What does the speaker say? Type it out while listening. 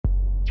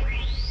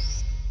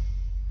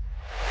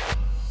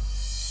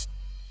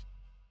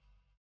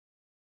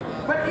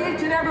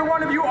every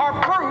one of you are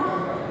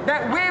proof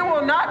that we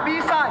will not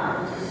be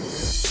silent.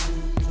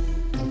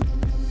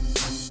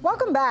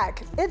 Welcome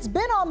back. It's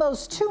been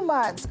almost 2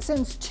 months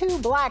since 2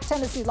 black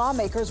Tennessee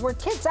lawmakers were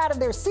kicked out of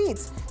their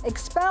seats,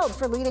 expelled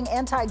for leading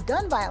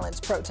anti-gun violence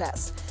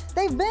protests.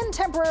 They've been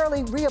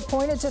temporarily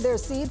reappointed to their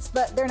seats,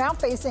 but they're now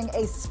facing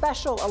a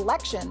special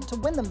election to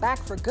win them back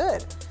for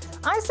good.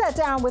 I sat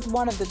down with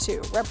one of the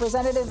two,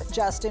 Representative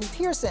Justin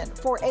Pearson,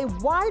 for a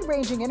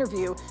wide-ranging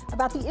interview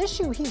about the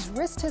issue he's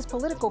risked his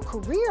political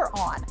career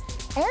on,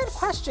 and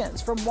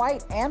questions from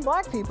white and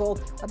black people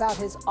about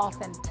his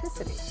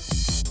authenticity.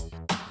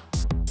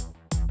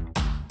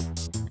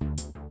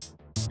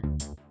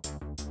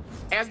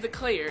 As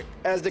declared.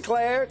 As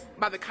declared.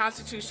 By the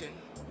Constitution.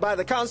 By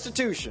the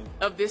Constitution.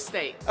 Of this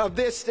state. Of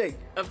this state.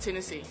 Of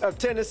Tennessee. Of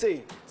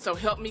Tennessee. So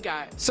help me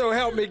God. So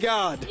help me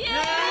God.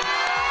 Yeah!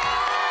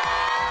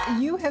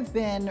 You have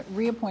been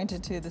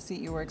reappointed to the seat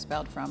you were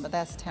expelled from, but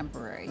that's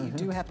temporary. You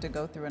do have to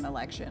go through an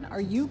election. Are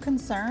you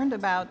concerned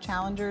about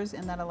challengers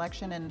in that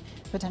election and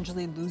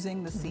potentially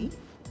losing the seat?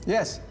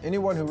 Yes,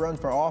 anyone who runs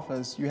for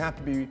office, you have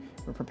to be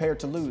prepared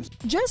to lose.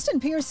 Justin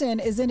Pearson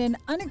is in an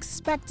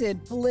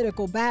unexpected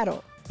political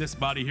battle. This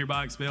body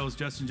hereby expels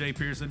Justin J.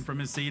 Pearson from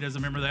his seat as a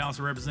member of the House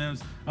of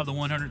Representatives of the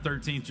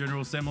 113th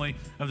General Assembly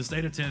of the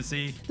state of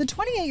Tennessee. The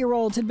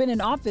 28-year-old had been in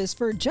office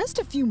for just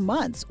a few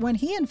months when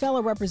he and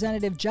fellow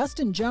Representative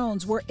Justin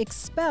Jones were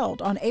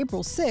expelled on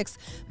April 6th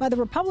by the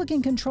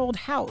Republican-controlled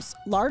House,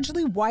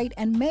 largely white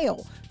and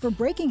male, for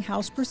breaking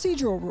House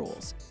procedural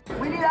rules.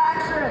 We need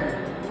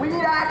action. We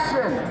need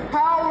action.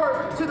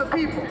 Power to the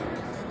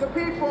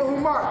people who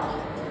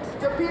march.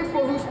 The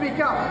people who speak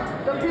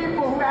up, the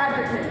people who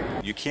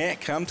advocate. You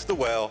can't come to the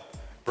well,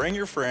 bring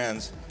your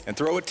friends, and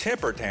throw a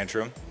temper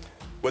tantrum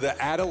with an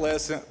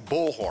adolescent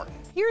bullhorn.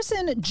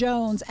 Pearson,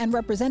 Jones, and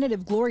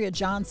Representative Gloria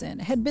Johnson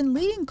had been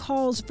leading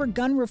calls for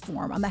gun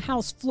reform on the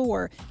House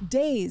floor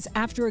days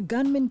after a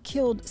gunman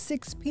killed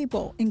 6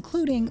 people,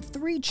 including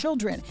 3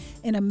 children,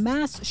 in a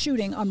mass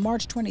shooting on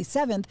March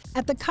 27th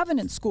at the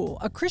Covenant School,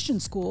 a Christian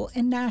school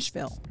in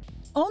Nashville.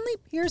 Only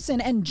Pearson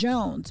and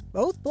Jones,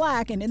 both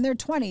black and in their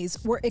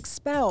 20s, were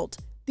expelled.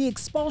 The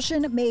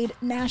expulsion made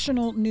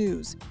national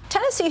news.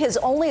 Tennessee has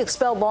only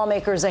expelled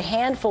lawmakers a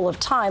handful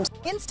of times,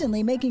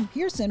 instantly making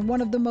Pearson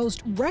one of the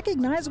most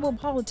recognizable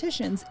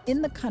politicians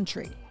in the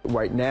country.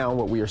 Right now,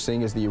 what we are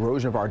seeing is the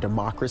erosion of our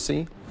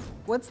democracy.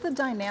 What's the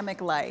dynamic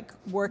like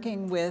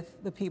working with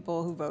the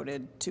people who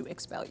voted to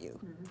expel you?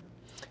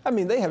 I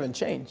mean, they haven't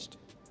changed,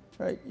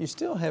 right? You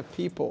still have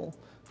people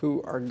who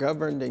are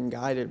governed and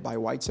guided by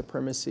white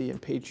supremacy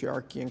and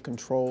patriarchy and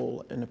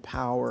control and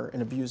power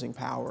and abusing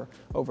power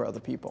over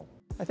other people.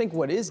 I think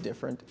what is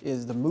different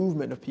is the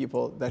movement of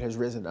people that has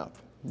risen up,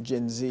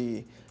 Gen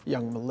Z,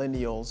 young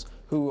millennials,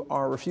 who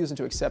are refusing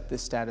to accept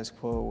this status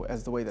quo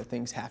as the way that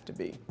things have to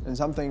be. And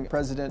something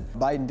President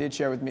Biden did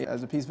share with me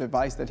as a piece of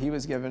advice that he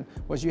was given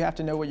was you have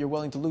to know what you're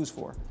willing to lose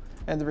for.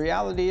 And the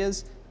reality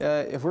is,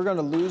 if we're going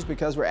to lose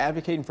because we're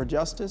advocating for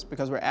justice,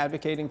 because we're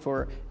advocating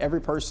for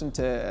every person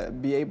to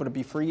be able to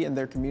be free in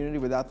their community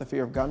without the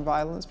fear of gun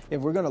violence,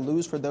 if we're going to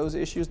lose for those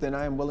issues, then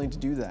I am willing to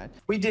do that.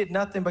 We did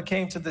nothing but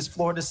came to this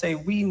floor to say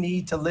we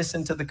need to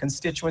listen to the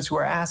constituents who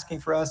are asking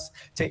for us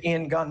to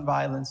end gun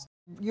violence.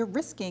 You're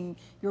risking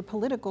your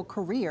political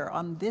career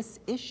on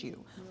this issue.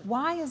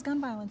 Why is gun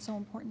violence so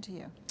important to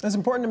you? It's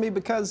important to me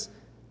because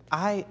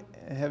I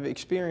have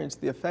experienced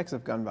the effects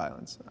of gun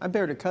violence. I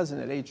buried a cousin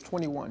at age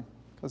 21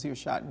 because he was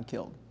shot and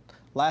killed.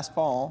 Last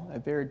fall, I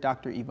buried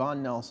Dr.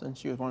 Yvonne Nelson.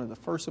 She was one of the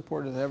first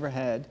supporters I ever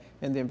had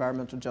in the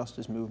environmental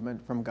justice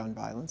movement from gun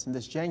violence. And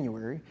this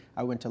January,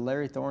 I went to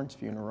Larry Thorne's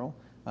funeral,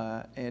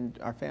 and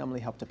our family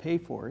helped to pay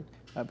for it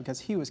because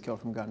he was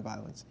killed from gun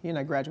violence. He and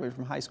I graduated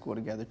from high school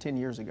together 10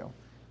 years ago.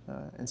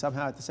 And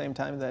somehow at the same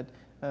time that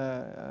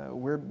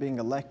we're being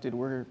elected,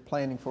 we're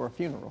planning for a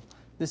funeral.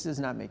 This does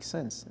not make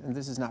sense, and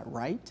this is not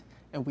right.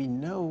 And we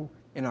know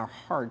in our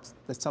hearts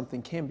that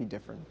something can be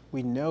different.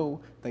 We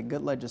know that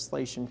good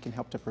legislation can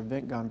help to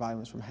prevent gun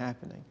violence from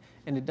happening.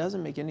 And it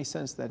doesn't make any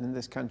sense that in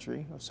this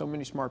country, of so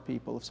many smart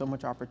people, of so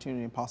much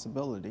opportunity and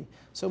possibility,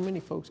 so many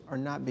folks are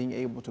not being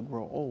able to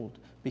grow old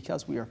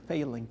because we are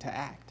failing to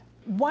act.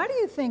 Why do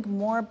you think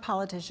more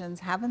politicians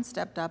haven't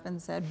stepped up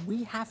and said,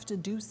 we have to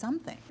do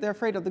something? They're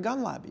afraid of the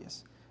gun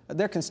lobbyists.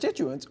 Their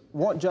constituents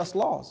want just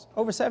laws.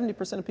 Over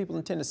 70% of people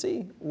in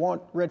Tennessee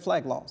want red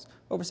flag laws.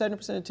 Over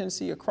 70% of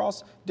Tennessee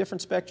across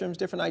different spectrums,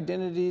 different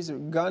identities,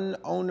 gun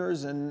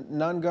owners and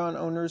non-gun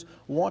owners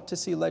want to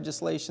see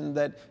legislation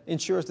that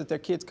ensures that their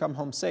kids come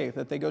home safe,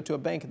 that they go to a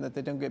bank and that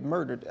they don't get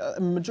murdered. A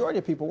majority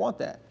of people want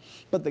that.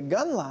 But the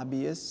gun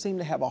lobbyists seem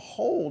to have a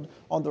hold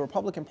on the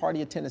Republican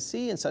Party of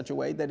Tennessee in such a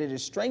way that it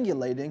is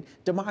strangulating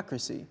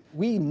democracy.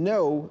 We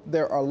know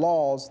there are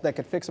laws that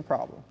could fix a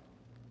problem.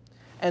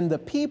 And the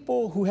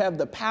people who have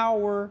the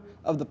power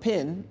of the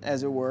pen,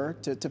 as it were,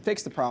 to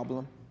fix the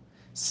problem,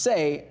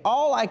 say,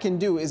 all I can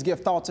do is give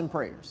thoughts and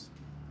prayers.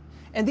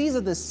 And these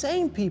are the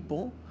same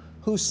people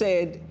who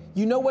said,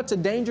 you know what's a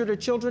danger to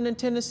children in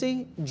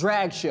Tennessee?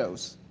 Drag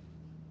shows.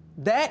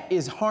 That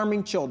is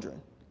harming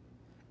children.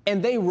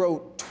 And they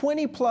wrote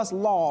 20+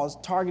 laws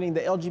targeting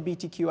the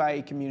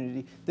LGBTQIA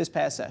community this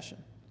past session.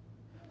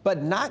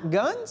 But not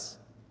guns,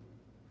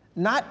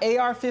 not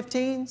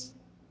AR-15s,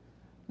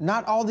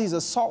 not all these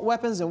assault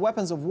weapons and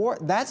weapons of war.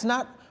 That's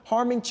not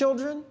harming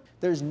children.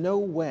 There's no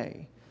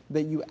way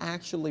that you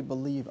actually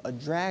believe a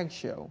drag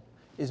show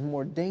is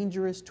more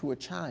dangerous to a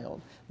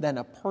child than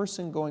a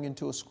person going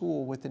into a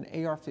school with an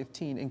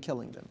AR-15 and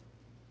killing them.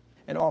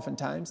 And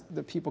oftentimes,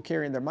 the people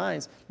carrying their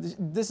minds,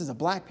 this is a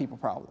black people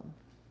problem.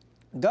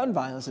 Gun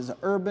violence is an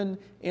urban,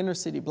 inner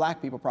city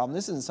black people problem.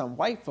 This isn't something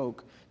white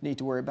folk need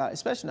to worry about,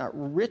 especially not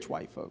rich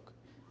white folk.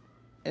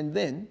 And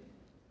then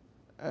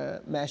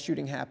mass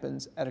shooting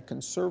happens at a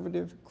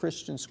conservative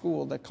Christian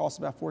school that costs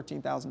about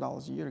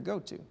 $14,000 a year to go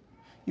to.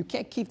 You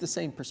can't keep the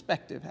same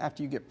perspective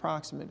after you get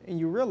proximate, and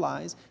you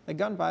realize that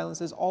gun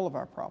violence is all of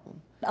our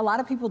problem. A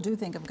lot of people do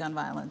think of gun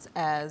violence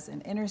as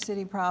an inner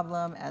city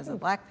problem, as a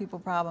black people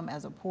problem,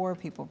 as a poor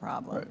people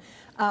problem.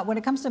 Right. When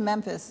it comes to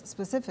Memphis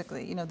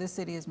specifically, you know, this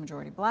city is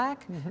majority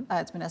black.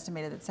 It's been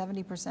estimated that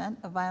 70%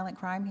 of violent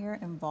crime here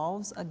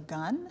involves a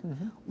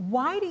gun.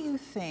 Why do you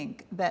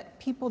think that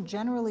people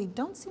generally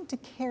don't seem to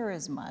care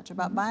as much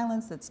about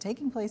violence that's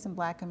taking place in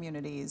black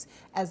communities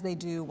as they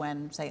do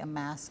when, say, a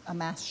mass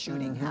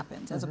shooting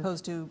happens, as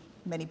opposed to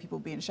many people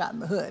being shot in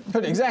the hood?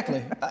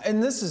 Exactly.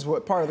 And this is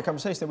what part of the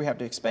conversation that we have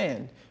to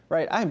expand,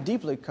 right? I'm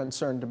deeply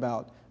concerned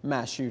about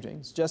mass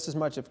shootings, just as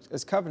much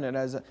as Covenant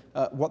as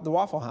the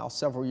Waffle House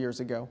several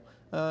years ago.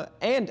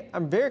 And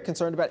I'm very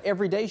concerned about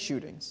everyday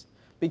shootings,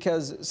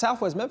 because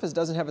Southwest Memphis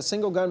doesn't have a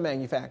single gun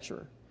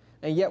manufacturer.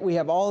 And yet we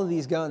have all of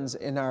these guns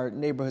in our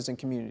neighborhoods and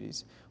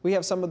communities. We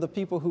have some of the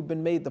people who've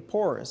been made the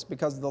poorest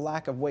because of the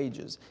lack of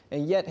wages,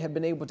 and yet have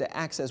been able to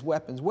access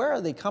weapons. Where are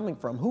they coming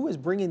from? Who is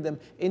bringing them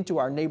into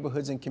our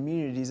neighborhoods and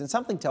communities? And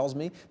something tells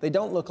me they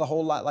don't look a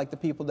whole lot like the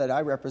people that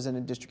I represent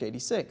in District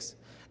 86.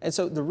 And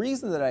so the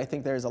reason that I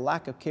think there is a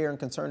lack of care and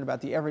concern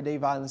about the everyday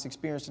violence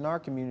experienced in our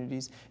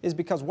communities is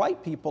because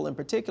white people in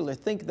particular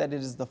think that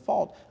it is the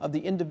fault of the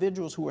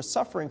individuals who are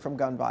suffering from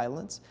gun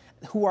violence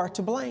who are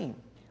to blame.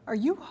 Are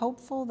you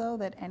hopeful, though,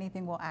 that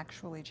anything will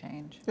actually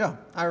change? Yeah,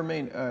 I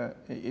remain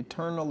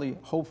eternally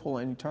hopeful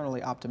and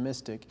eternally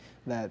optimistic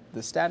that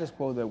the status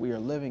quo that we are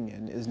living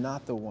in is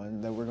not the one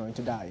that we're going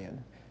to die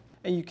in.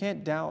 And you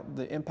can't doubt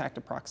the impact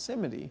of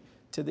proximity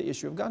to the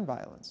issue of gun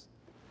violence.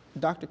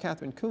 Dr.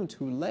 Catherine Kuntz,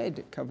 who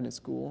led Covenant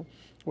School,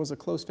 was a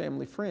close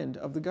family friend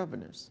of the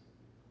governor's.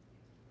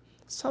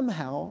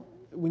 Somehow,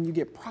 when you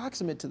get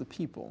proximate to the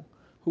people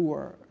who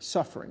are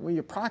suffering, when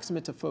you're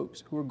proximate to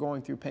folks who are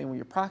going through pain, when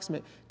you're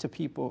proximate to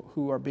people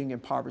who are being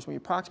impoverished, when you're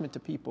proximate to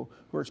people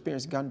who are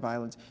experiencing gun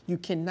violence, you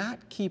cannot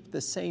keep the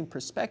same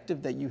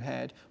perspective that you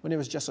had when it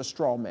was just a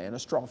straw man, a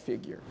straw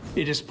figure.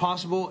 It is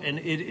possible, and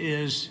it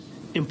is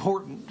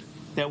important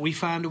that we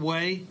find a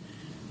way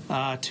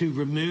to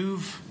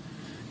remove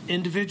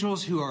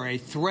individuals who are a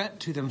threat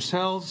to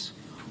themselves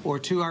or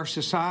to our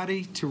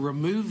society, to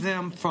remove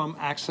them from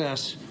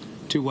access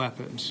to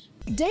weapons.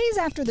 Days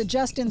after the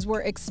Justins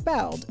were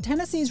expelled,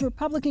 Tennessee's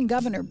Republican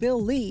Governor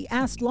Bill Lee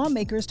asked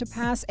lawmakers to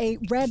pass a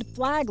red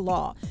flag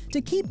law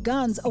to keep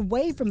guns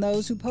away from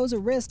those who pose a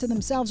risk to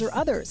themselves or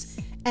others,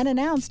 and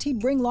announced he'd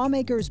bring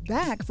lawmakers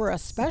back for a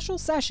special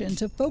session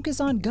to focus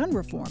on gun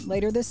reform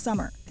later this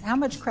summer. How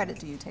much credit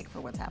do you take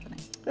for what's happening?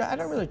 I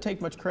don't really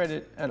take much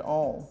credit at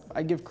all.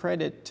 I give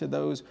credit to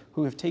those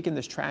who have taken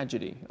this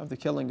tragedy of the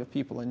killing of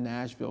people in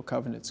Nashville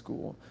Covenant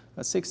School.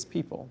 6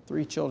 people,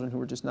 3 children who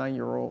were just 9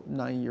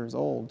 years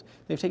old.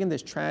 They've taken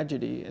this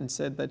tragedy and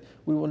said that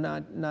we will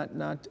not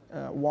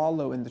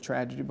wallow in the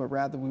tragedy, but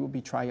rather we will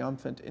be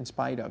triumphant in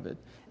spite of it.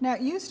 Now,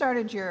 you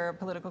started your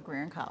political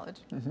career in college.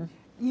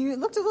 You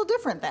looked a little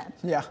different then.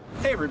 Yeah.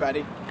 Hey,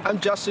 everybody. I'm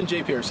Justin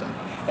J. Pearson,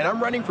 and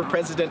I'm running for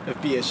president of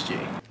BSG.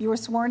 You were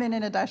sworn in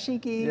a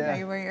dashiki. Yeah.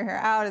 You wear your hair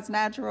out. It's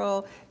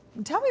natural.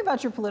 Tell me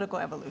about your political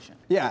evolution.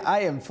 Yeah, I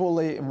am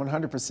fully and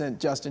 100%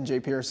 Justin J.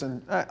 Pearson.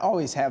 I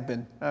always have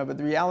been. But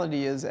the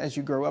reality is, as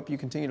you grow up, you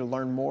continue to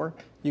learn more.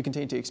 You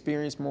continue to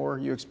experience more.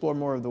 You explore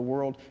more of the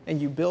world.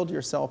 And you build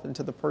yourself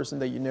into the person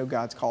that you know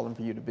God's calling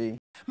for you to be.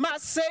 My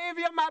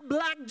Savior, my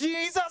black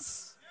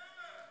Jesus,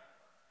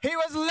 he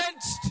was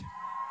lynched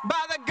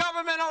by the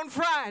government on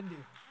Friday.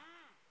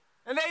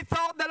 And they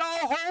thought that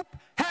all hope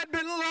had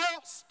been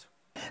lost.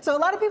 So a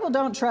lot of people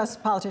don't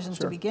trust politicians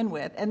to begin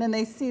with, and then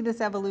they see this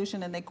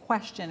evolution and they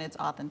question its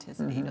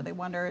authenticity. You know, they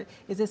wonder,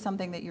 is this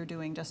something that you're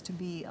doing just to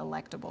be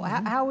electable?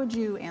 How would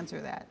you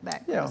answer that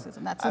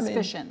criticism, that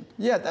suspicion?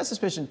 That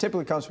suspicion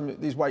typically comes from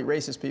these white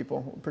racist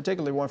people,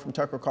 particularly one from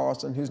Tucker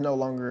Carlson, who's no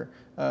longer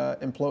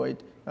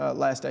employed,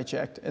 last I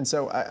checked. And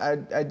so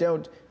I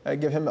don't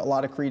give him a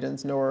lot of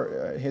credence,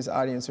 nor his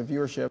audience or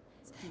viewership.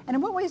 And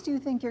in what ways do you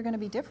think you're going to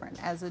be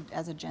different as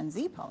a Gen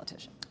Z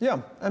politician?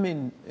 Yeah, I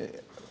mean,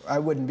 I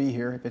wouldn't be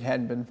here if it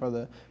hadn't been for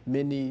the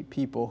many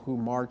people who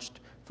marched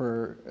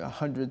for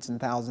hundreds and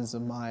thousands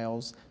of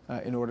miles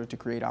in order to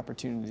create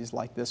opportunities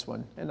like this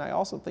one. And I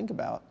also think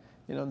about,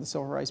 you know, the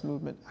civil rights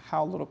movement,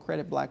 how little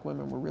credit black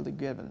women were really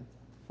given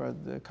for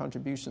the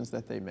contributions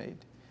that they made.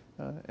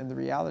 And the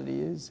reality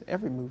is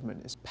every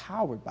movement is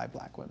powered by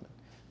black women.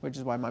 which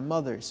is why my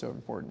mother is so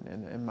important,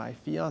 and my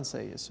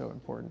fiance is so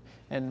important.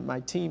 And my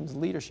team's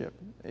leadership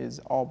is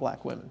all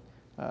black women.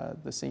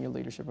 The senior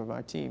leadership of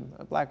our team.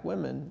 Black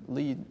women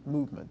lead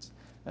movements.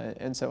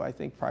 And so I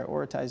think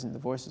prioritizing the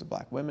voices of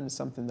black women is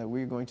something that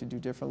we're going to do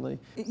differently.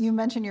 You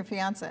mentioned your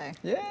fiance.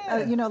 Yeah.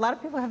 You know, a lot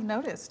of people have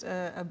noticed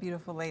a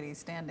beautiful lady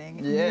standing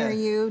near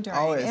you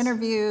during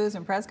interviews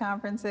and press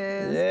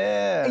conferences.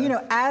 Yeah. You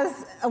know,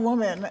 as a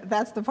woman,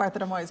 that's the part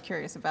that I'm always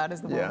curious about,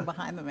 is the woman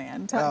behind the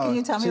man. Can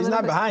you tell me a little bit? She's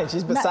not behind,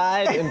 she's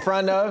beside, in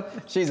front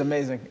of. She's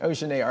amazing.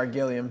 Oceanae R.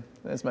 Gilliam.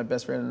 That's my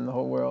best friend in the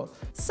whole world.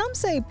 Some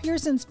say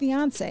Pearson's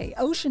fiance,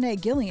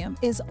 Oceanae Gilliam,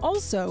 is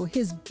also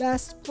his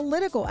best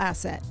political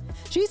asset.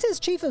 She's his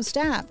chief of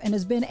staff and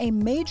has been a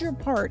major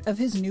part of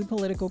his new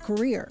political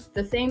career.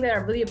 The thing that I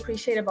really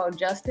appreciate about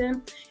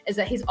Justin is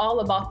that he's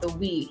all about the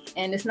we,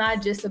 and it's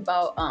not just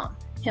about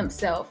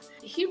himself.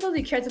 He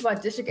really cares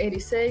about District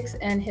 86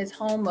 and his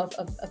home of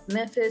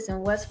Memphis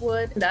and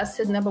Westwood. That's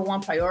his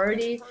 #1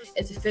 priority,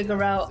 is to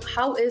figure out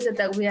how is it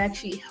that we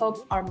actually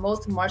help our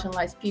most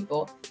marginalized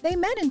people. They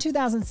met in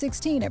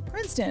 2016 at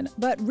Princeton,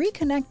 but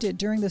reconnected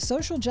during the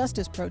social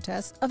justice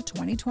protests of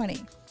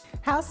 2020.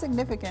 How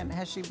significant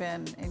has she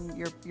been in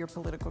your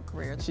political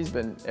career? She's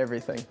been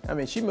everything. I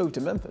mean, she moved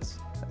to Memphis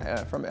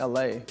from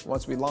LA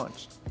once we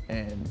launched.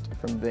 And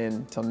from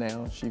then till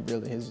now, she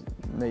really has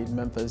made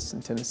Memphis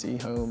and Tennessee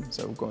home.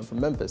 So going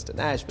from Memphis to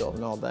Nashville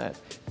and all that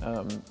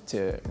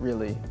to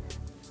really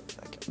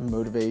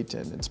motivate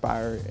and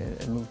inspire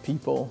and move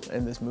people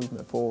and this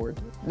movement forward.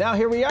 Now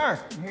here we are.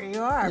 Here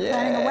you are,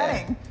 planning a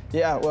wedding.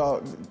 Yeah,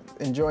 well,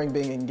 enjoying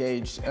being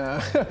engaged.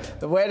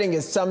 The wedding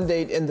is some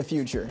date in the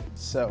future.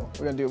 So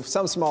we're gonna do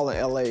some small in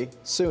LA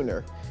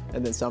sooner,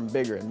 and then some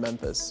bigger in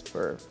Memphis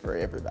for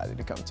everybody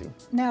to come to.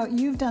 Now,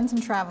 you've done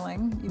some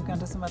traveling. You've gone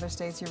to some other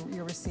states.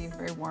 You're received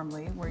very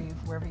warmly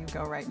wherever you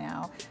go right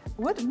now.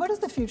 What does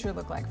the future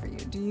look like for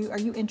you? Are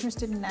you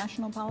interested in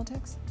national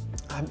politics?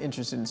 I'm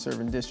interested in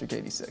serving District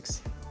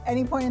 86.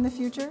 Any point in the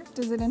future,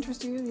 does it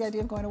interest you, the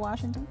idea of going to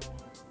Washington?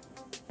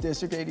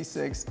 District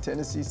 86,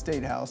 Tennessee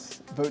State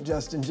House,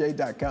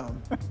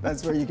 votejustinj.com.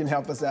 That's where you can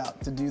help us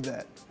out to do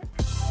that.